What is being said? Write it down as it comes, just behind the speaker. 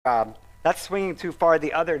That's swinging too far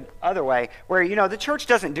the other way, where, the church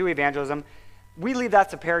doesn't do evangelism. We leave that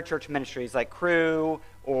to parachurch ministries like Crew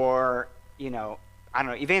or, I don't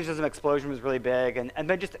know, Evangelism Explosion was really big. And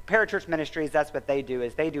then just parachurch ministries, that's what they do,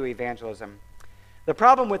 is they do evangelism. The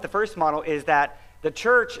problem with the first model is that the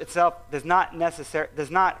church itself does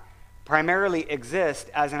not primarily exist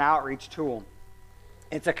as an outreach tool.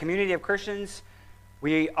 It's a community of Christians.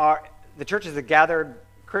 The church is a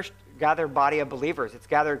gathered body of believers. It's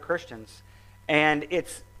gathered Christians. And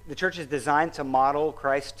the church is designed to model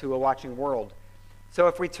Christ to a watching world. So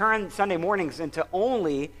if we turn Sunday mornings into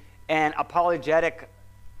only an apologetic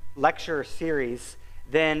lecture series,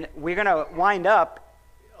 then we're going to wind up,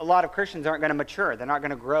 a lot of Christians aren't going to mature. They're not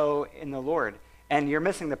going to grow in the Lord. And you're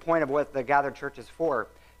missing the point of what the gathered church is for.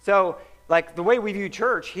 So, like the way we view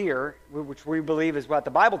church here, which we believe is what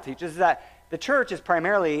the Bible teaches, is that the church is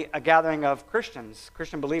primarily a gathering of Christians,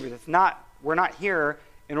 Christian believers. We're not here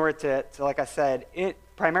in order to like I said,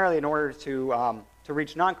 primarily in order to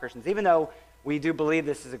reach non-Christians, even though we do believe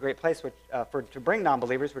this is a great place to bring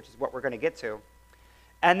non-believers, which is what we're going to get to.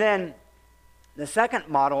 And then the second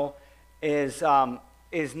model is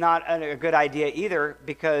not a good idea either,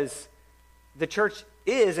 because the church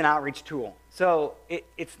is an outreach tool. So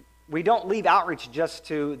we don't leave outreach just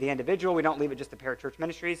to the individual. We don't leave it just to parachurch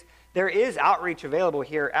ministries. There is outreach available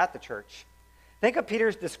here at the church. Think of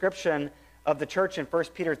Peter's description of the church in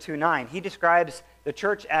 1 Peter 2:9. He describes the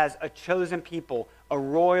church as a chosen people, a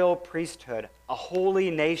royal priesthood, a holy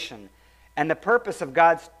nation. And the purpose of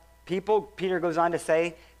God's people, Peter goes on to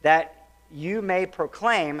say, that you may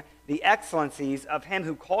proclaim the excellencies of him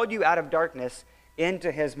who called you out of darkness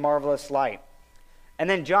into his marvelous light. And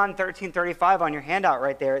then John 13:35 on your handout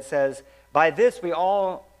right there, it says, By this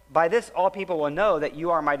all people will know that you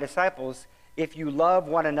are my disciples, if you love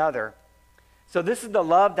one another. So this is the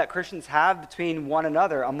love that Christians have between one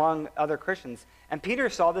another, among other Christians. And Peter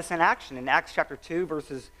saw this in action in Acts chapter 2,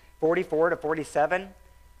 verses 44 to 47.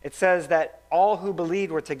 It says that all who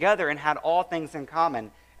believed were together and had all things in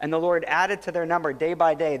common. And the Lord added to their number day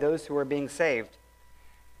by day those who were being saved.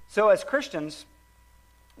 So as Christians,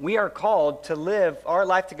 we are called to live our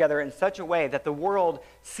life together in such a way that the world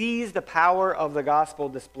sees the power of the gospel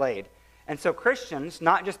displayed. And so Christians,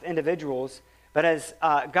 not just individuals, but as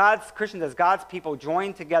Christians, as God's people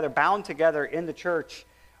joined together, bound together in the church,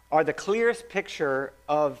 are the clearest picture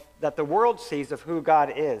that the world sees of who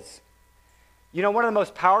God is. One of the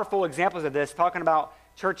most powerful examples of this, talking about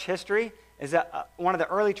church history, is that one of the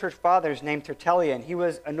early church fathers named Tertullian. He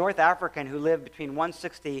was a North African who lived between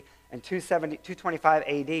 160 and 225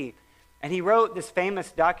 AD. And he wrote this famous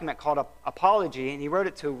document called Apology, and he wrote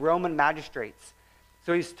it to Roman magistrates.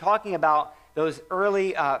 So he's talking about those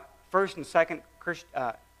early first and second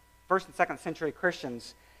century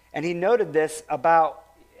Christians. And he noted this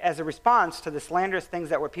as a response to the slanderous things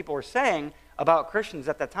that people were saying about Christians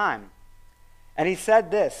at the time. And he said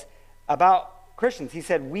this about Christians. He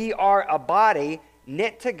said, we are a body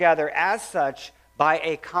knit together as such by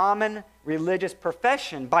a common religious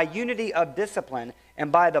profession, by unity of discipline,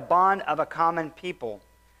 and by the bond of a common people.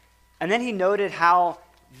 And then he noted how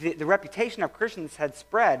the reputation of Christians had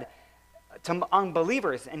spread to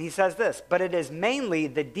unbelievers. And he says this, but it is mainly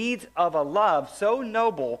the deeds of a love so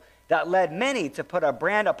noble that led many to put a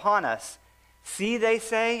brand upon us. See, they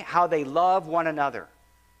say, how they love one another.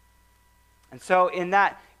 And so in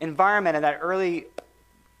that environment, in that early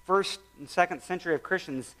first and second century of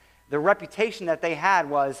Christians, the reputation that they had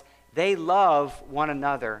was they love one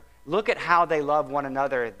another. Look at how they love one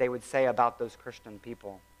another, they would say about those Christian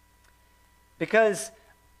people. Because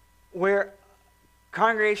where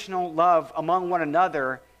congregational love among one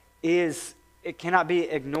another it cannot be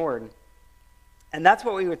ignored. And that's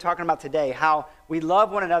what we were talking about today, how we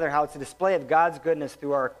love one another, how it's a display of God's goodness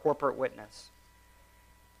through our corporate witness.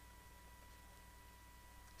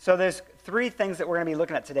 So there's three things that we're going to be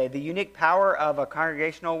looking at today. The unique power of a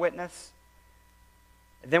congregational witness.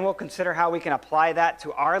 Then we'll consider how we can apply that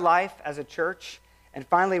to our life as a church. And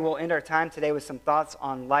finally, we'll end our time today with some thoughts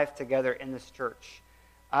on life together in this church.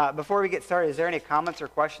 Before we get started, is there any comments or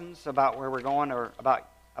questions about where we're going or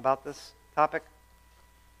about this topic?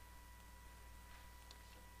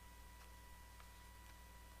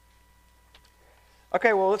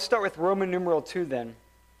 Okay, well, let's start with Roman numeral 2 then.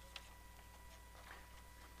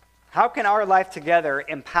 How can our life together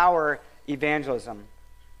empower evangelism?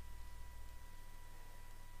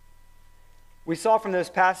 We saw from those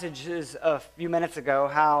passages a few minutes ago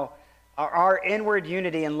how our inward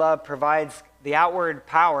unity and love provides the outward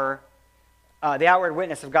power, the outward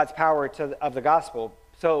witness of God's power of the gospel.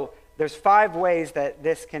 So there's 5 ways that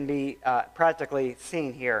this can be practically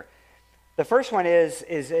seen here. The first one is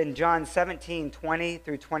in John 17:20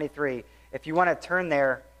 through 23. If you want to turn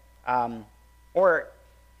there, you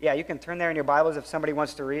can turn there in your Bibles if somebody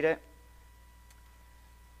wants to read it.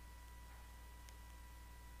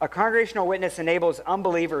 A congregational witness enables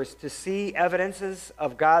unbelievers to see evidences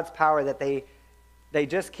of God's power that they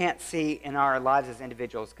just can't see in our lives as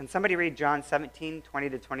individuals. Can somebody read John 17:20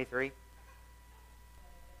 to 23?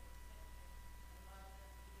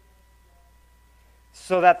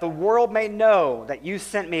 So that the world may know that you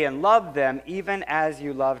sent me and loved them even as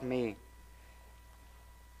you loved me.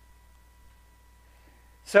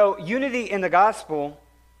 So unity in the gospel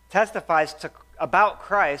testifies about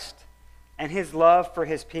Christ and his love for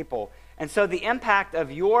his people. And so the impact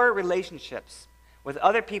of your relationships with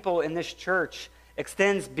other people in this church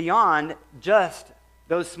extends beyond just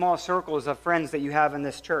those small circles of friends that you have in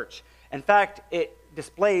this church. In fact, it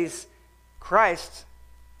displays Christ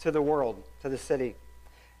to the world, to the city.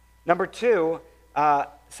 Number two,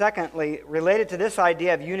 secondly, related to this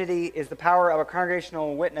idea of unity is the power of a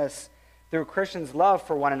congregational witness through Christians' love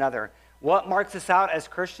for one another. What marks us out as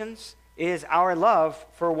Christians is our love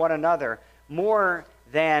for one another. More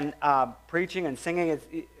than preaching and singing,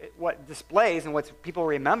 what displays and what people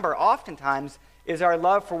remember oftentimes is our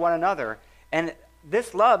love for one another. And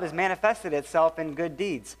this love has manifested itself in good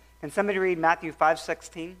deeds. Can somebody read Matthew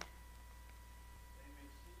 5:16?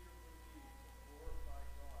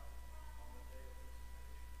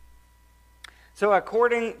 So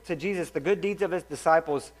according to Jesus, the good deeds of his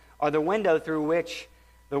disciples are the window through which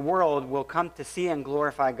the world will come to see and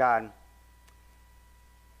glorify God.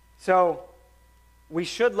 So we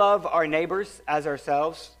should love our neighbors as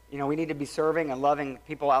ourselves. You know, we need to be serving and loving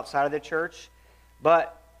people outside of the church.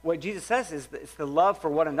 But what Jesus says is it's the love for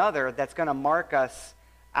one another that's going to mark us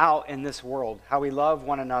out in this world, how we love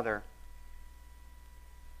one another.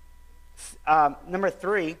 Number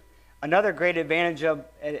three, another great advantage of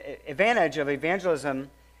evangelism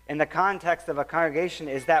in the context of a congregation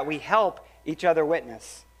is that we help each other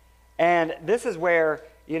witness. And this is where,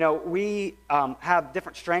 we have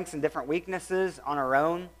different strengths and different weaknesses on our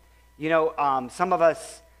own. Some of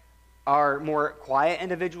us are more quiet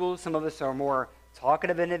individuals. Some of us are more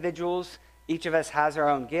talkative individuals. Each of us has our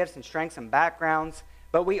own gifts and strengths and backgrounds.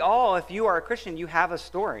 But we all, if you are a Christian, you have a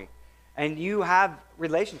story. And you have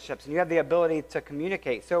relationships. And you have the ability to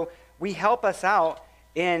communicate. So we help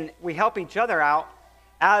each other out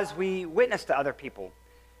as we witness to other people.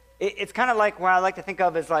 It's kind of like what I like to think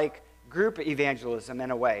of as like group evangelism in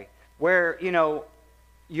a way, where,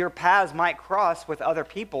 your paths might cross with other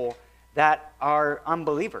people that are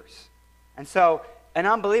unbelievers. And so an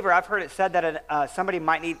unbeliever, I've heard it said that somebody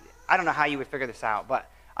might need, I don't know how you would figure this out, but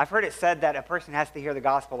I've heard it said that a person has to hear the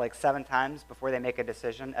gospel like 7 times before they make a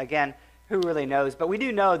decision. Again, who really knows? But we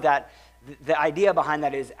do know that the idea behind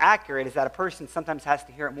that is accurate, is that a person sometimes has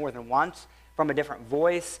to hear it more than once, from a different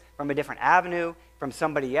voice, from a different avenue, from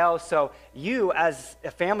somebody else. So you, as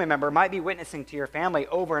a family member, might be witnessing to your family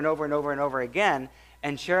over and over and over and over again,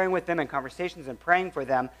 and sharing with them in conversations and praying for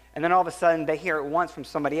them, and then all of a sudden they hear it once from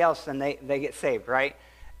somebody else and they get saved, right?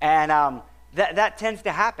 And that tends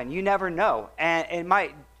to happen. You never know. And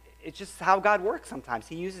it's just how God works sometimes.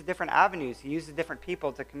 He uses different avenues. He uses different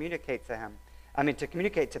people to communicate to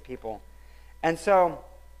communicate to people. And so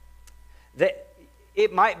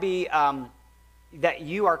it might be that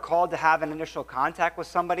you are called to have an initial contact with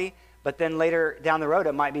somebody, but then later down the road,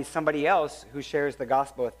 it might be somebody else who shares the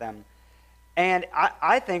gospel with them. And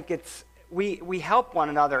I think we help one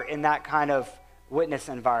another in that kind of witness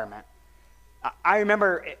environment. I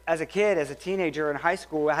remember as a kid, as a teenager in high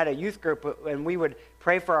school, I had a youth group, and we would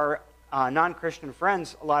pray for our non-Christian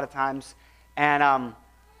friends a lot of times. And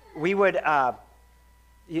we would, a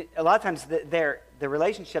lot of times, the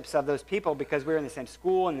relationships of those people, because we were in the same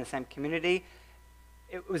school and the same community,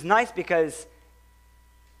 it was nice because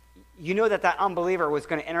that unbeliever was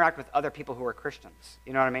going to interact with other people who were Christians.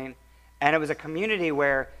 You know what I mean? And it was a community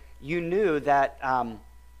where you knew that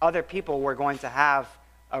other people were going to have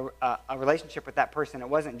a relationship with that person. It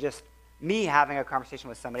wasn't just me having a conversation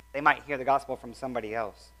with somebody. They might hear the gospel from somebody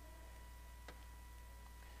else.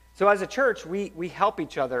 So as a church, we help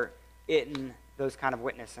each other in those kind of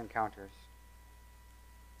witness encounters.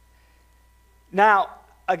 Now,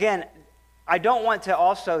 again, I don't want to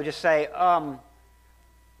also just say, you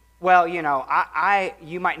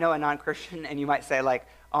might know a non-Christian, and you might say, like,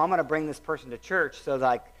 I'm going to bring this person to church so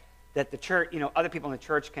that the church, other people in the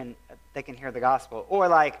church can hear the gospel. Or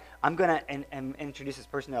like, I'm going to introduce this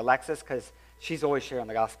person to Alexis because she's always sharing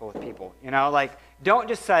the gospel with people. Don't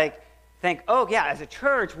just think, oh yeah, as a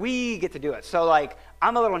church, we get to do it. So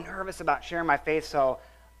I'm a little nervous about sharing my faith, so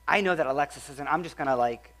I know that Alexis isn't. I'm just going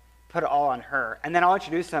to put it all on her. And then I'll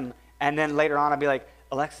introduce them, and then later on I'll be like,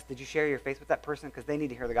 Alexis, did you share your faith with that person? Because they need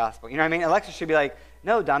to hear the gospel. You know what I mean? Alexis should be like,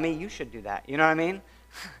 no, dummy, you should do that. You know what I mean?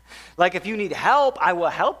 Like, if you need help, I will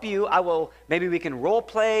help you. Maybe we can role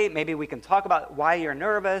play. Maybe we can talk about why you're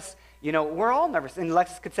nervous. You know, we're all nervous. And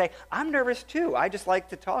Alexis could say, I'm nervous too. I just like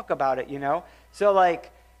to talk about it, you know? So,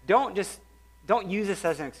 like, don't use this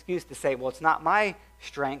as an excuse to say, well, it's not my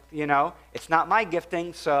strength, you know? It's not my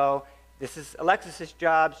gifting, so this is Alexis's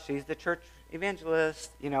job. She's the church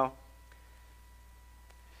evangelist, you know?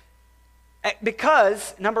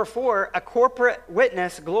 Because, number 4, a corporate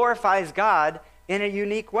witness glorifies God in a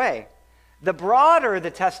unique way. The broader the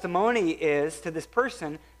testimony is to this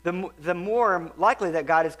person, the more likely that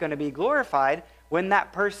God is going to be glorified when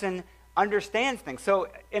that person understands things. So,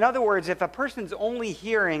 in other words, if a person's only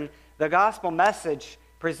hearing the gospel message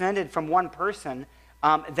presented from one person,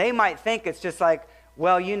 they might think it's just like,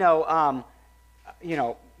 well,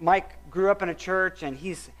 Mike grew up in a church and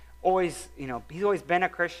he's always been a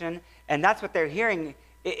Christian, and that's what they're hearing.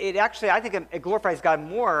 It actually, I think it glorifies God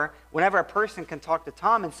more whenever a person can talk to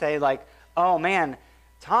Tom and say, like, oh man,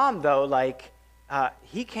 Tom though, like,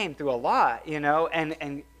 he came through a lot, you know,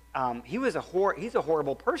 and he's a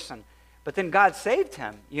horrible person, but then God saved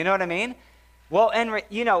him. You know what I mean? Well, and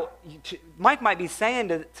Mike might be saying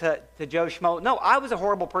to Joe Schmo, no, I was a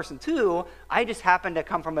horrible person too. I just happened to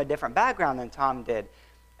come from a different background than Tom did.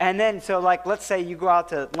 And then, so like, let's say you go out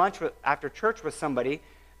to lunch after church with somebody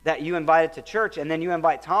that you invited to church, and then you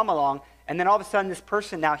invite Tom along, and then all of a sudden this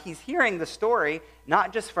person, now he's hearing the story,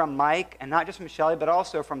 not just from Mike and not just from Shelley, but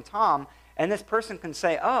also from Tom, and this person can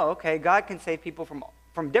say, oh, okay, God can save people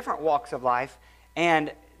from different walks of life,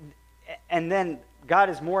 and then God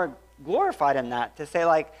is more glorified in that, to say,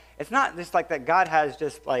 like, it's not just like that God has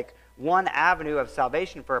just like one avenue of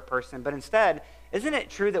salvation for a person, but instead, isn't it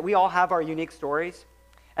true that we all have our unique stories?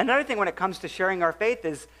 Another thing when it comes to sharing our faith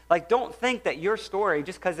is, like, don't think that your story,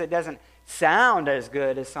 just because it doesn't sound as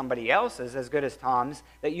good as somebody else's, as good as Tom's,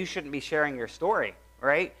 that you shouldn't be sharing your story,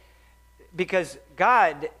 right? Because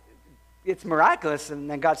God, it's miraculous, and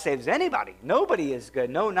then God saves anybody. Nobody is good.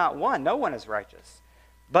 No, not one. No one is righteous.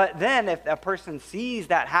 But then if a person sees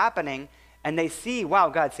that happening, and they see, wow,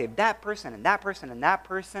 God saved that person, and that person, and that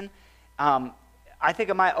person, I think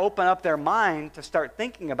it might open up their mind to start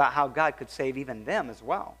thinking about how God could save even them as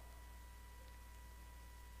well.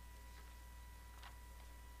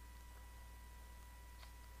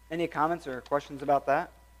 Any comments or questions about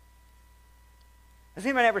that? Has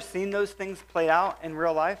anybody ever seen those things played out in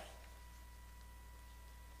real life?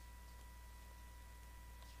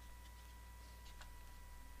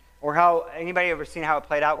 Or anybody ever seen how it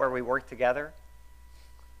played out where we work together?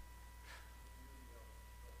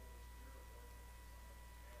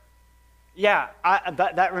 Yeah,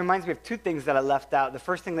 that reminds me of 2 things that I left out. The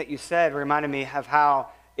first thing that you said reminded me of how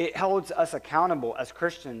it holds us accountable as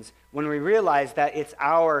Christians when we realize that it's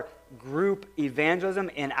our group evangelism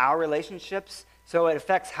in our relationships, so it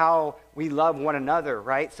affects how we love one another,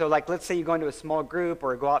 right? So, like, let's say you go into a small group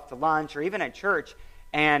or go out to lunch or even at church,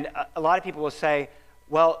 and a lot of people will say,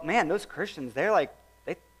 well, man, those Christians, they're like,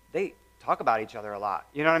 they talk about each other a lot.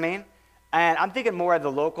 You know what I mean? And I'm thinking more at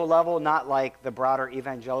the local level, not like the broader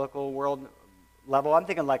evangelical world level. I'm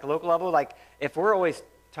thinking like local level, like if we're always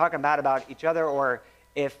talking bad about each other, or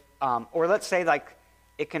or let's say like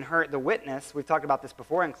it can hurt the witness. We've talked about this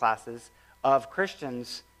before in classes of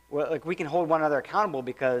Christians. Like we can hold one another accountable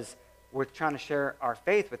because we're trying to share our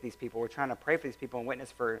faith with these people. We're trying to pray for these people and witness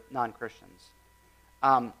for non-Christians.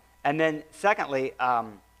 And then secondly, I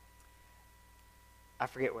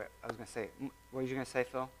forget what I was going to say. What were you going to say,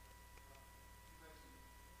 Phil?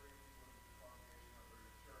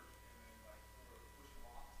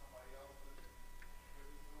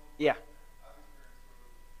 Yeah.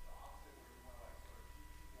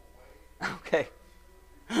 Okay.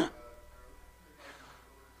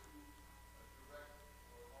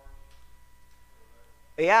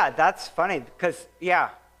 Yeah, that's funny because,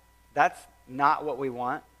 that's not what we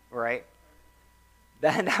want, right?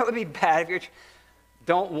 That would be bad if you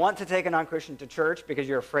don't want to take a non-Christian to church because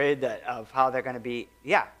you're afraid of how they're going to be.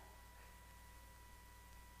 Yeah.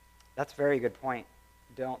 That's a very good point.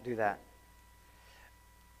 Don't do that.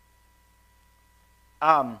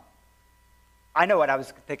 I know what I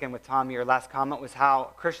was thinking with Tom. Your last comment was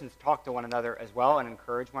how Christians talk to one another as well and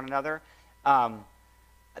encourage one another.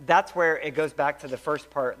 That's where it goes back to the first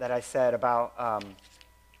part that I said about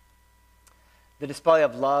the display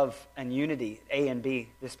of love and unity, A and B.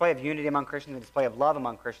 The display of unity among Christians, the display of love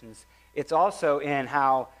among Christians. It's also in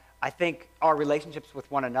how I think our relationships with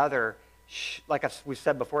one another, like we've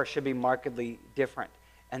said before, should be markedly different.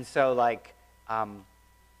 And so, like,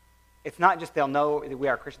 it's not just they'll know that we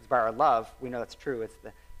are Christians by our love. We know that's true. It's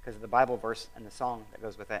because of the Bible verse and the song that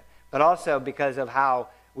goes with it. But also because of how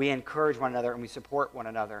we encourage one another and we support one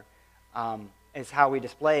another. Is how we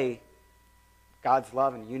display God's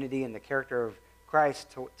love and unity and the character of Christ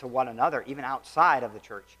to one another, even outside of the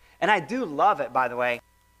church. And I do love it, by the way,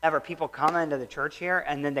 whenever people come into the church here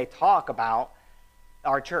and then they talk about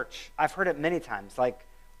our church. I've heard it many times, like,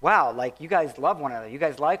 wow, like you guys love one another, you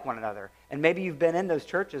guys like one another. And maybe you've been in those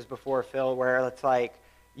churches before, Phil, where it's like,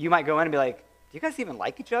 you might go in and be like, do you guys even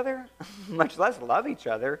like each other? Much less love each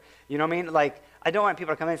other. You know what I mean? Like, I don't want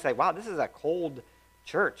people to come in and say, wow, this is a cold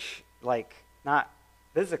church. Like, not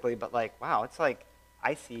physically, but like, wow, it's like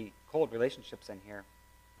icy, cold relationships in here.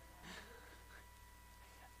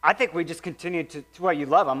 I think we just continue to well, you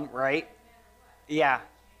love them, right? Yeah.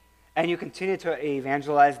 And you continue to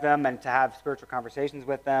evangelize them and to have spiritual conversations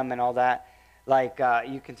with them and all that. Like,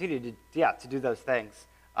 you continue to do those things.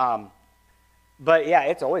 But yeah,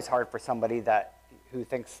 it's always hard for somebody who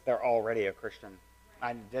thinks they're already a Christian.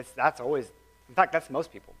 That's always, in fact, that's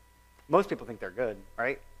most people. Most people think they're good,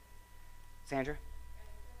 right? Sandra?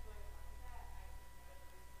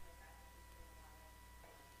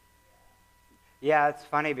 Yeah, it's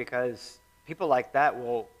funny because people like that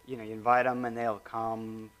will, you invite them and they'll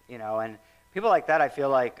come, and people like that, I feel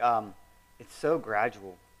like it's so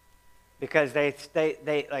gradual because they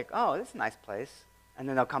like, oh, this is a nice place, and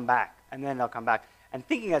then they'll come back, and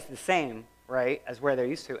thinking it's the same, right, as where they're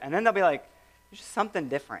used to, and then they'll be like, there's just something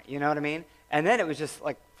different, you know what I mean? And then it was just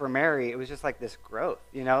like, for Mary, it was just like this growth,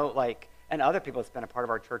 like, and other people that's been a part of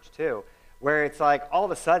our church too, where it's like all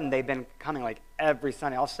of a sudden they've been coming like every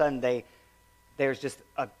Sunday, all of a sudden there's just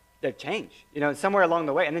a change, somewhere along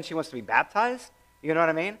the way, and then she wants to be baptized, you know what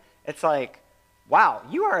I mean? It's like, wow,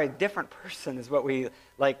 you are a different person is what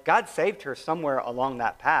God saved her somewhere along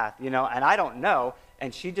that path, and I don't know,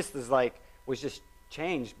 and she just was just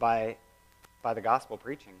changed by the gospel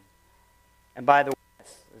preaching, and by the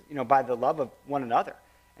by the love of one another,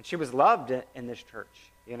 and she was loved in this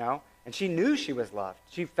church, and she knew she was loved.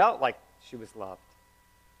 She felt like she was loved.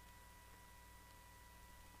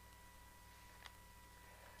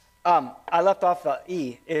 I left off the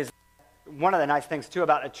E is one of the nice things too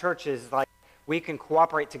about a church is like we can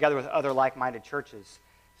cooperate together with other like-minded churches.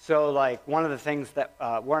 So like one of the things that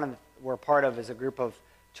we're part of is a group of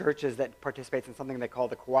churches that participates in something they call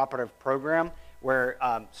the cooperative program, where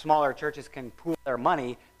smaller churches can pool their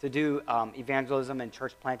money to do evangelism and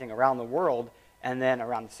church planting around the world, and then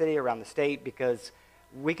around the city, around the state, because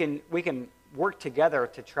we can work together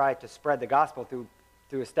to try to spread the gospel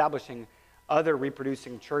through establishing other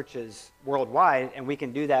reproducing churches worldwide, and we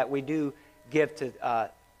can do that. We do give to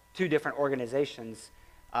two different organizations.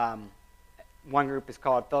 One group is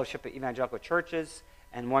called Fellowship of Evangelical Churches,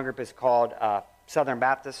 and one group is called Southern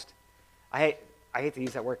Baptist. I hate to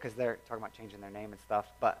use that word because they're talking about changing their name and stuff,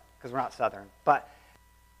 but because we're not Southern. But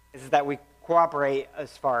is that we cooperate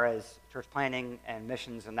as far as church planting and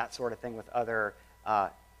missions and that sort of thing with other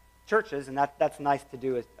churches, and that's nice to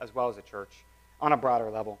do as well as a church on a broader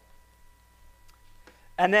level.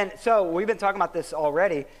 And then, so we've been talking about this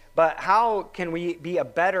already, but how can we be a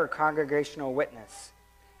better congregational witness?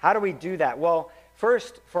 How do we do that? Well,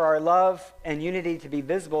 first, for our love and unity to be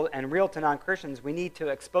visible and real to non-Christians, we need to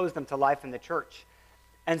expose them to life in the church.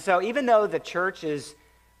 And so even though the church is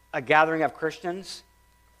a gathering of Christians,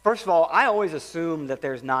 first of all, I always assume that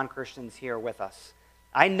there's non-Christians here with us.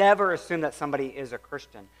 I never assume that somebody is a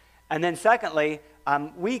Christian. And then secondly,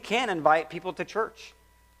 we can invite people to church.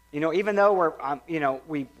 Even though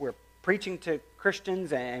we're preaching to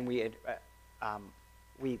Christians and we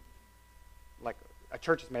like a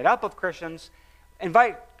church is made up of Christians,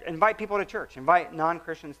 invite people to church, invite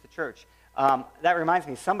non-Christians to church. That reminds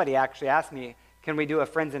me, somebody actually asked me, can we do a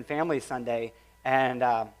Friends and Family Sunday? And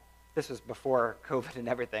this was before COVID and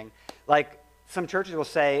everything. Like some churches will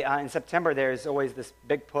say in September, there's always this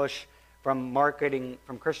big push from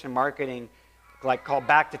Christian marketing, like called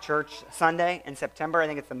Back to Church Sunday in September. I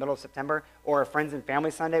think it's the middle of September, or a Friends and Family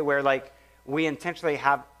Sunday, where like we intentionally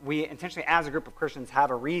as a group of Christians have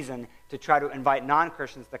a reason to try to invite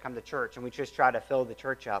non-Christians to come to church, and we just try to fill the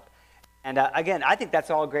church up. And again, I think that's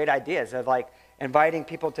all great ideas of like inviting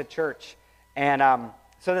people to church, and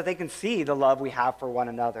so that they can see the love we have for one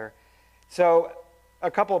another. So a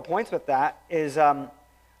couple of points with that is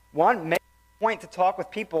one, make a point to talk with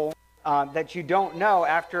people that you don't know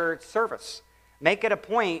after service. Make it a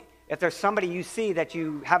point, if there's somebody you see that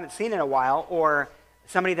you haven't seen in a while, or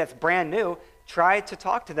somebody that's brand new, try to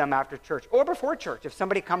talk to them after church or before church if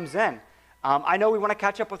somebody comes in. I know we want to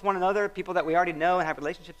catch up with one another, people that we already know and have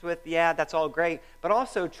relationships with. Yeah, that's all great. But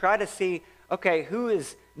also try to see, okay, who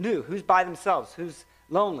is new? Who's by themselves? Who's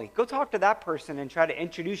lonely? Go talk to that person and try to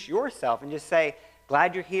introduce yourself and just say,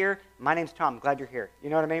 glad you're here. My name's Tom. Glad you're here. You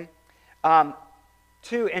know what I mean?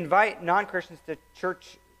 2, invite non-Christians to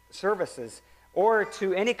church services or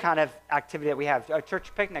to any kind of activity that we have, a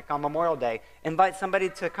church picnic on Memorial Day. Invite somebody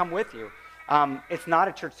to come with you. It's not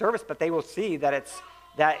a church service, but they will see that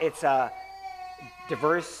it's a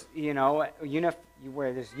diverse,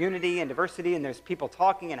 where there's unity and diversity and there's people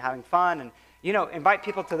talking and having fun, and invite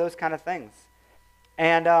people to those kind of things.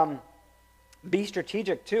 And be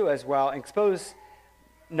strategic too as well. Expose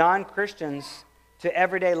non-Christians to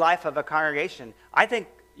everyday life of a congregation. I think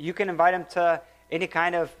you can invite them to any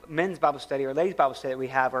kind of men's Bible study or ladies' Bible study that we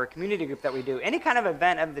have, or a community group that we do, any kind of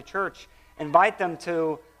event of the church. Invite them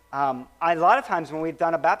to, a lot of times when we've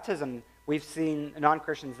done a baptism, we've seen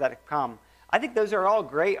non-Christians that have come. I think those are all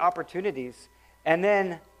great opportunities. And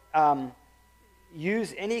then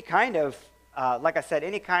use any kind of, like I said,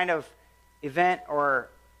 any kind of event, or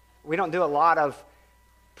we don't do a lot of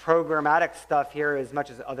programmatic stuff here as much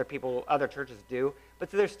as other churches do,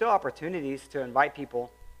 but there's still opportunities to invite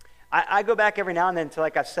people. I go back every now and then to,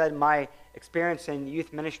 like I've said, my experience in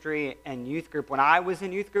youth ministry and youth group. When I was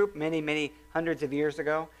in youth group many hundreds of years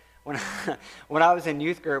ago, when I was in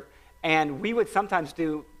youth group, and we would sometimes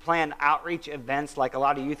plan outreach events like a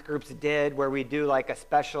lot of youth groups did, where we do like a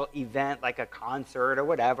special event, like a concert or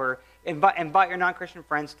whatever. Invite your non-Christian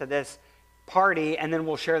friends to this party, and then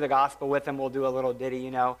we'll share the gospel with them. We'll do a little ditty,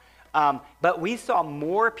 But we saw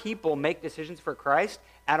more people make decisions for Christ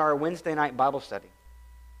at our Wednesday night Bible study.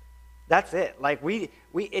 That's it. Like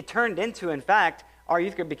it turned into, in fact, our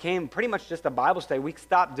youth group became pretty much just a Bible study. We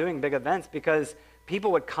stopped doing big events because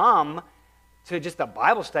people would come to just a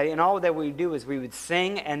Bible study, and all that we'd do is we would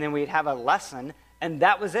sing, and then we'd have a lesson, and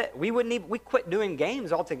that was it. We quit doing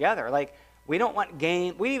games altogether. Like, we don't want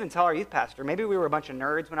game. We'd even tell our youth pastor, maybe we were a bunch of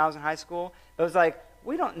nerds when I was in high school, but it was like,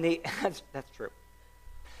 we don't need, that's true.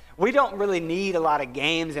 We don't really need a lot of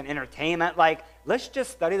games and entertainment. Like, let's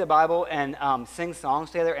just study the Bible and sing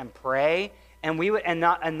songs together and pray. And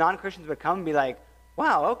non-Christians would come and be like,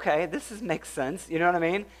 wow, okay, makes sense. You know what I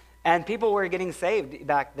mean? And people were getting saved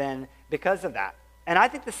back then because of that. And I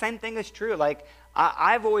think the same thing is true. Like,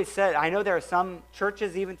 I've always said, I know there are some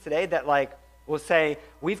churches even today that like will say,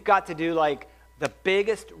 we've got to do like the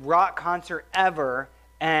biggest rock concert ever,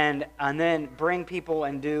 and then bring people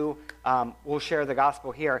and we'll share the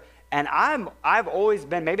gospel here. And I've always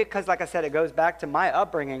been, maybe because, like I said, it goes back to my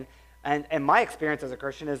upbringing and my experience as a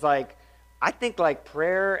Christian is like, I think like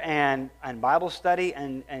prayer and Bible study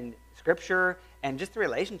and scripture and just the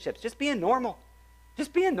relationships, just being normal.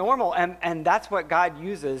 And that's what God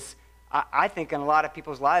uses, I think, in a lot of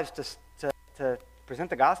people's lives to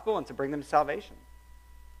present the gospel and to bring them salvation.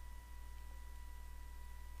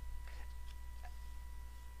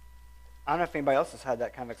 I don't know if anybody else has had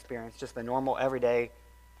that kind of experience, just the normal, everyday,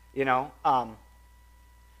 we don't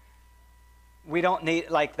need,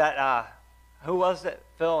 like that, who was it?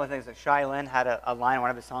 Phil, I think it was Shai Lynn, had a line in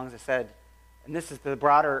one of his songs that said, and this is the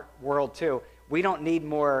broader world too, we don't need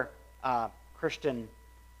more Christian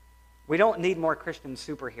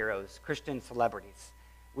superheroes, Christian celebrities.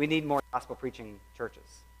 We need more gospel preaching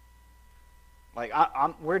churches. Like,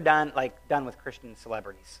 we're done with Christian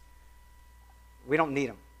celebrities. We don't need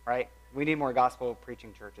them, right? We need more gospel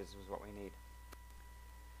preaching churches is what we need.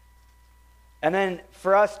 And then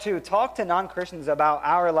for us to talk to non-Christians about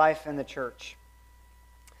our life in the church.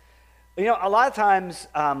 A lot of times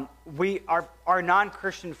our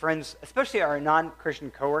non-Christian friends, especially our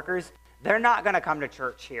non-Christian coworkers, they're not going to come to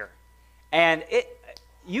church here. And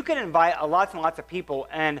you can invite lots and lots of people,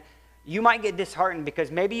 and you might get disheartened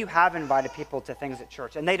because maybe you have invited people to things at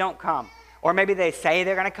church and they don't come. Or maybe they say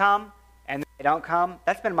they're going to come and they don't come.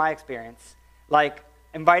 That's been my experience. Like,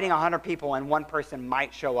 inviting 100 people and one person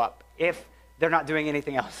might show up if they're not doing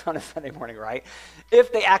anything else on a Sunday morning, right?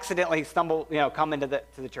 If they accidentally come into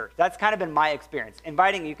the church. That's kind of been my experience.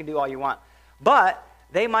 Inviting, you can do all you want. But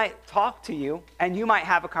they might talk to you, and you might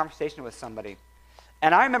have a conversation with somebody.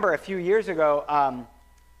 And I remember a few years ago,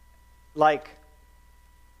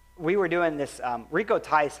 we were doing this, Rico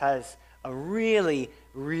Tice has a really,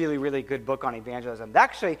 really, really good book on evangelism.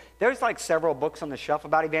 Actually, there's like several books on the shelf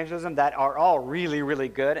about evangelism that are all really, really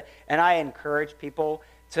good, and I encourage people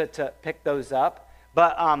to pick those up.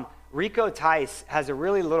 But Rico Tice has a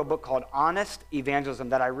really little book called Honest Evangelism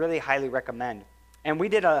that I really highly recommend. And we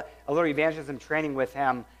did a little evangelism training with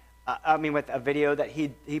him, with a video that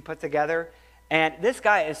he put together. And this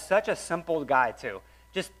guy is such a simple guy, too.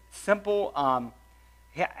 Just simple.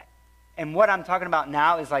 And what I'm talking about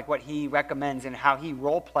now is like what he recommends and how he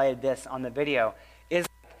role-played this on the video is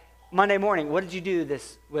Monday morning, what did you do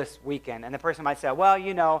this weekend? And the person might say,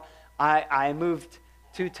 well, I moved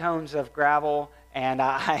 2 tons of gravel, and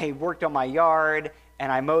I worked on my yard,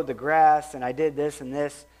 and I mowed the grass, and I did this and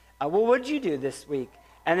this. Well, what did you do this week?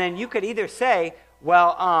 And then you could either say,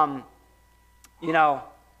 well,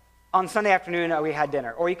 on Sunday afternoon, we had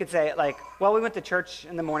dinner. Or you could say, like, well, we went to church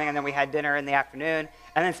in the morning, and then we had dinner in the afternoon,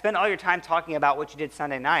 and then spend all your time talking about what you did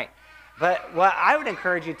Sunday night. But what I would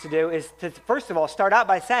encourage you to do is to, first of all, start out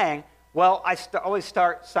by saying, well, I always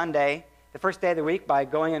start Sunday, the first day of the week, by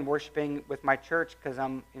going and worshiping with my church because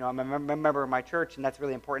I'm a member of my church, and that's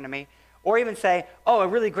really important to me. Or even say, oh, a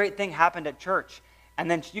really great thing happened at church.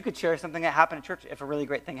 And then you could share something that happened at church if a really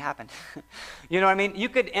great thing happened. You know what I mean? You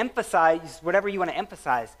could emphasize whatever you want to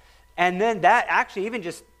emphasize. And then that actually even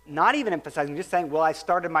just not even emphasizing, just saying, well, I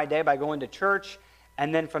started my day by going to church,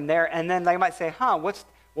 and then from there, and then they might say,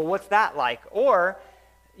 what's that like? Or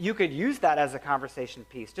you could use that as a conversation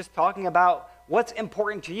piece, just talking about what's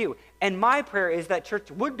important to you. And my prayer is that church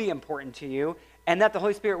would be important to you, and that the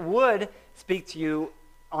Holy Spirit would speak to you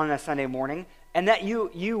on a Sunday morning, and that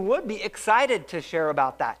you would be excited to share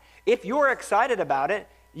about that. If you're excited about it,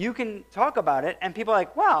 you can talk about it, and people are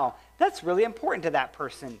like, wow, that's really important to that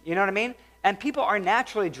person. You know what I mean? And people are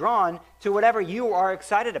naturally drawn to whatever you are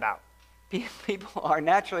excited about. People are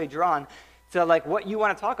naturally drawn to like what you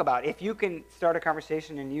want to talk about if you can start a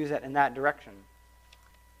conversation and use it in that direction.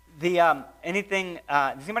 Does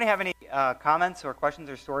anybody have any comments or questions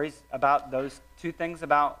or stories about those 2 things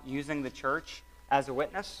about using the church as a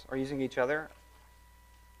witness or using each other?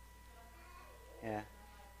 Yeah.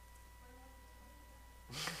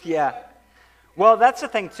 Yeah. Well, that's the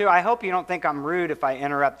thing, too. I hope you don't think I'm rude if I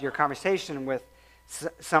interrupt your conversation with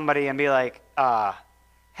somebody and be like,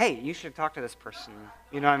 hey, you should talk to this person.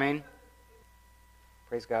 You know what I mean?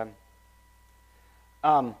 Praise God.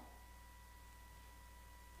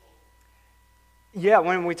 Yeah,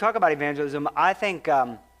 when we talk about evangelism, I think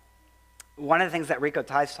one of the things that Rico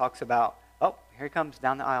Tice talks about, oh, here he comes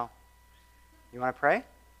down the aisle. You want to pray?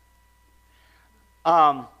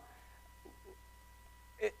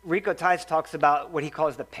 Rico Tice talks about what he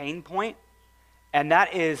calls the pain point, and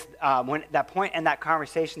that is when that point in that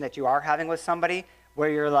conversation that you are having with somebody where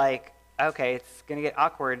you're like, okay, it's going to get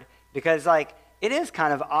awkward because like it is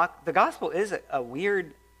kind of the gospel is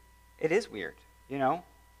weird. It is weird,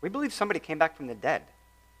 We believe somebody came back from the dead.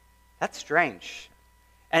 That's strange,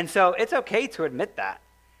 and so it's okay to admit that,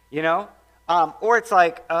 Or it's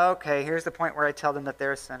like, okay, here's the point where I tell them that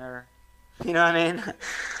they're a sinner. You know what I mean?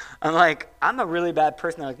 I'm like, I'm a really bad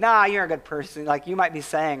person. They're like, nah, you're a good person. Like, you might be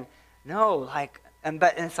saying, no,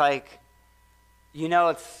 but it's like,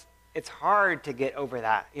 it's hard to get over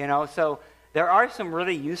that, So there are some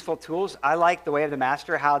really useful tools. I like the Way of the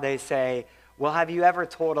Master, how they say, well, have you ever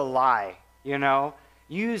told a lie?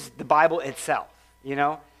 Use the Bible itself,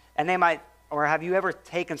 And they might, or have you ever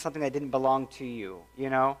taken something that didn't belong to you,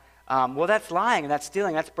 Well, that's lying, and that's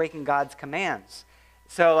stealing, that's breaking God's commands.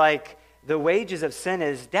 So, like, the wages of sin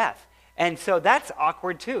is death. And so that's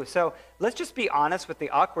awkward too. So let's just be honest with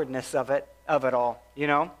the awkwardness of it all,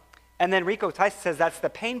 And then Rico Tice says that's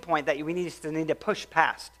the pain point that we need to push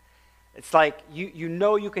past. It's like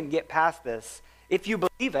you can get past this if you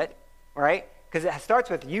believe it, right? Because it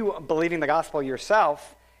starts with you believing the gospel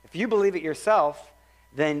yourself. If you believe it yourself,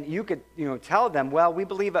 then you could tell them, well, we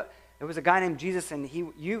believe there was a guy named Jesus, and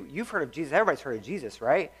you've heard of Jesus. Everybody's heard of Jesus,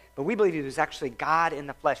 right? But we believe he was actually God in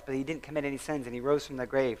the flesh, but he didn't commit any sins, and he rose from the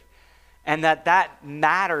grave. And that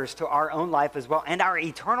matters to our own life as well, and our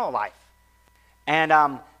eternal life. And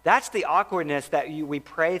that's the awkwardness that we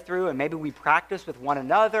pray through, and maybe we practice with one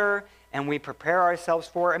another, and we prepare ourselves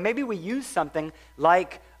for, and maybe we use something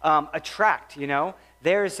like a tract,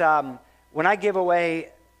 There's, when I give away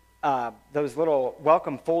those little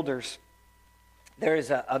welcome folders,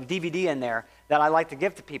 there's a DVD in there that I like to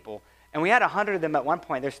give to people. And we had 100 of them at one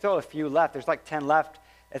point. There's still a few left. There's like 10 left.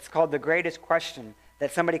 It's called The Greatest Question,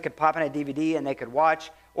 that somebody could pop in a DVD and they could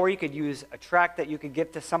watch, or you could use a tract that you could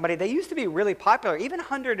give to somebody. They used to be really popular, even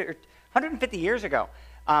 100 or 150 years ago.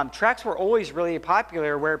 Tracts were always really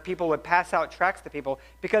popular where people would pass out tracts to people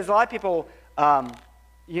because a lot of people,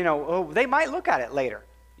 they might look at it later,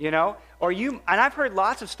 and I've heard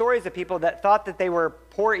lots of stories of people that thought that they were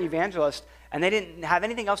poor evangelists and they didn't have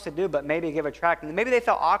anything else to do but maybe give a tract. And maybe they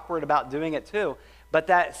felt awkward about doing it too, but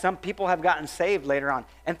that some people have gotten saved later on.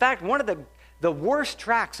 In fact, one of the worst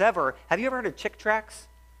tracts ever, have you ever heard of chick tracts?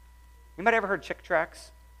 Anybody ever heard chick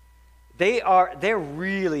tracts? They're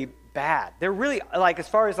really bad. They're really, like, as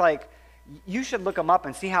far as, like, you should look them up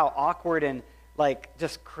and see how awkward and, like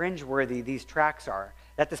just cringeworthy these tracks are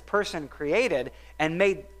that this person created and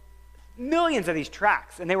made millions of these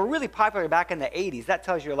tracks, and they were really popular back in the 80s. That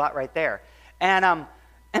tells you a lot right there. And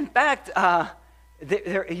in fact,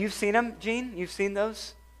 you've seen them, Gene? You've seen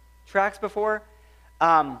those tracks before?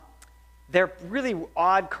 They're really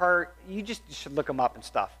odd you should look them up and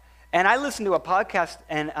stuff. And I listened to a podcast,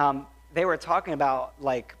 and they were talking about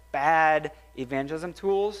like bad evangelism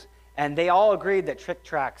tools, and they all agreed that trick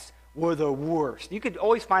tracks were the worst. You could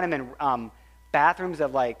always find them in bathrooms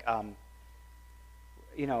of like,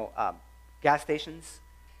 gas stations,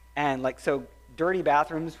 and like so dirty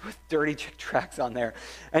bathrooms with dirty trick tracks on there.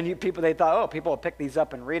 And they thought, oh, people will pick these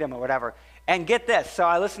up and read them or whatever. And get this, so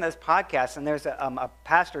I listened to this podcast, and there's a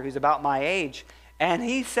pastor who's about my age, and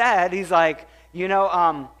he's like,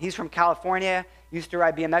 he's from California, used to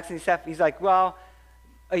ride BMX and stuff. He's like, well,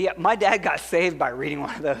 yeah, my dad got saved by reading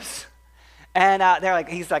one of those. And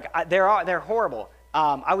they're horrible.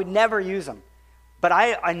 I would never use them. But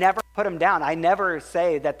I never put them down. I never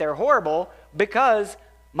say that they're horrible because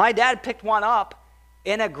my dad picked one up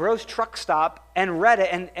in a gross truck stop and read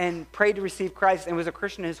it and prayed to receive Christ and was a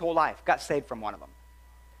Christian his whole life, got saved from one of them.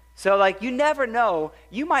 So, like, you never know.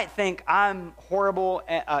 You might think I'm horrible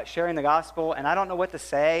at sharing the gospel and I don't know what to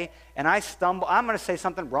say and I stumble. I'm going to say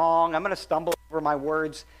something wrong. I'm going to stumble over my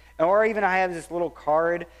words. Or even I have this little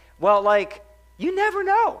card. Well, like, you never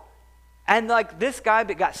know. And, like, this guy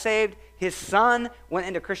got saved. His son went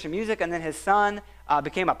into Christian music, and then his son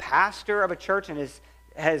became a pastor of a church and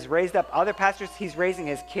has raised up other pastors. He's raising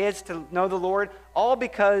his kids to know the Lord, all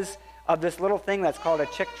because of this little thing that's called a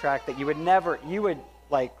chick track that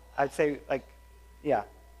yeah.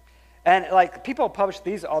 And, like, people publish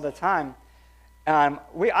these all the time. I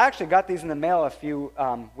actually got these in the mail a few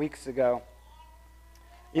weeks ago.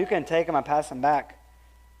 You can take them and pass them back.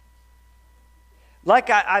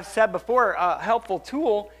 Like I've said before, a helpful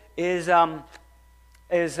tool is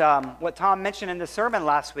what Tom mentioned in the sermon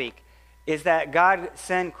last week, is that God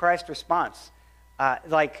send Christ response.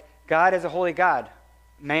 Like, God is a holy God.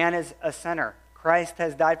 Man is a sinner. Christ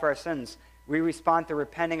has died for our sins. We respond to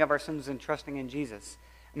repenting of our sins and trusting in Jesus.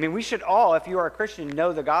 I mean, we should all, if you are a Christian,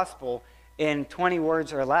 know the gospel in 20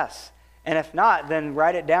 words or less. And if not, then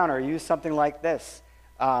write it down or use something like this.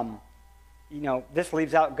 This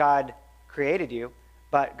leaves out God created you,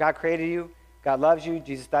 but God created you, God loves you,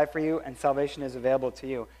 Jesus died for you, and salvation is available to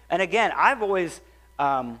you. And again, I've always,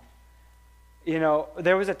 there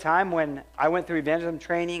was a time when I went through evangelism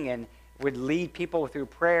training and would lead people through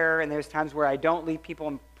prayer, and there's times where I don't lead people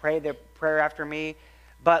and pray their prayer after me.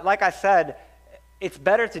 But like I said, it's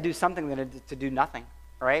better to do something than to do nothing,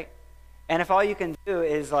 right? And if all you can do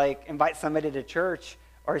is like invite somebody to church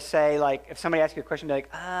or say, like, if somebody asks you a question, be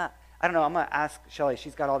like, I don't know, I'm going to ask Shelly.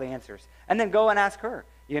 She's got all the answers. And then go and ask her.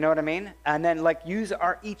 You know what I mean? And then, like, use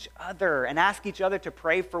each other and ask each other to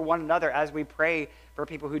pray for one another as we pray for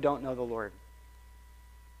people who don't know the Lord.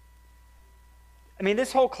 I mean,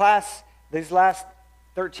 this whole class, these last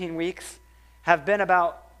 13 weeks, have been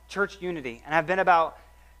about church unity and have been about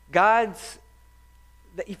the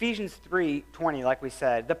Ephesians 3:20, like we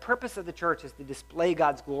said. The purpose of the church is to display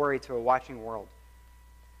God's glory to a watching world.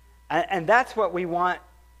 And that's what we want.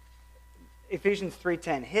 Ephesians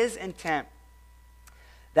 3:10, his intent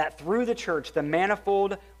that through the church the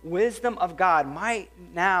manifold wisdom of God might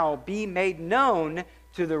now be made known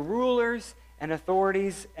to the rulers and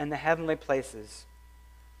authorities in the heavenly places.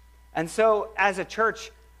 And so as a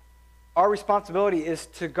church, our responsibility is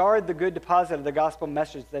to guard the good deposit of the gospel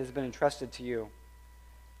message that has been entrusted to you.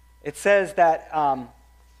 It says that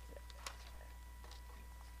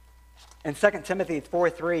in 2 Timothy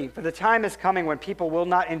 4:3, for the time is coming when people will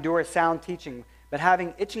not endure sound teaching, but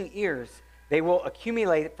having itching ears, they will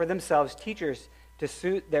accumulate for themselves teachers to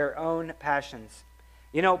suit their own passions.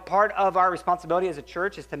 You know, part of our responsibility as a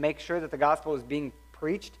church is to make sure that the gospel is being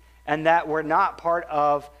preached and that we're not part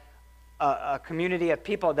of a community of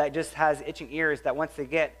people that just has itching ears that wants to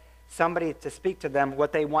get somebody to speak to them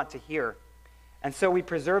what they want to hear. And so we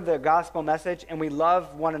preserve the gospel message and we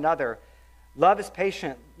love one another. Love is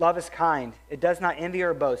patient. Love is kind. It does not envy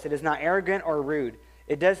or boast. It is not arrogant or rude.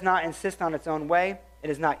 It does not insist on its own way. It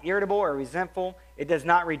is not irritable or resentful. It does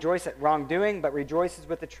not rejoice at wrongdoing, but rejoices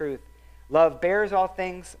with the truth. Love bears all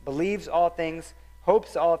things, believes all things,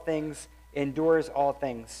 hopes all things, endures all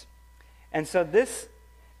things. And so this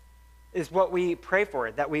is what we pray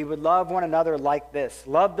for, that we would love one another like this.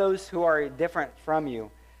 Love those who are different from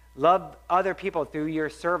you. Love other people through your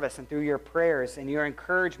service and through your prayers and your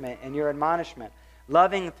encouragement and your admonishment.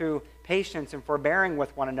 Loving through patience and forbearing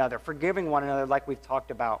with one another, forgiving one another like we've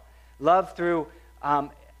talked about. Love through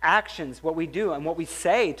actions, what we do and what we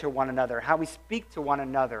say to one another, how we speak to one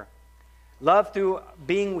another. Love through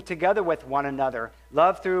being together with one another.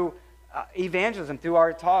 Love through evangelism, through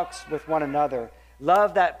our talks with one another.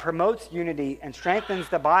 Love that promotes unity and strengthens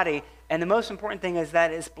the body. And the most important thing is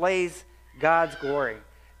that it displays God's glory.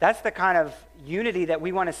 That's the kind of unity that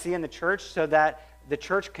we want to see in the church so that the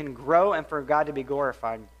church can grow and for God to be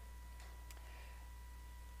glorified.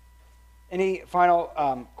 Any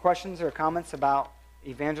final questions or comments about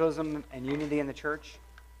evangelism and unity in the church?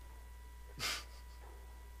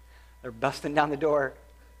 They're busting down the door.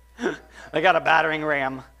 They got a battering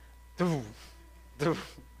ram.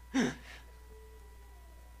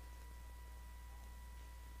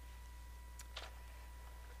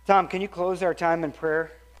 Tom, can you close our time in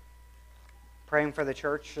prayer? Praying for the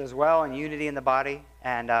church as well and unity in the body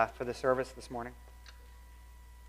and for the service this morning.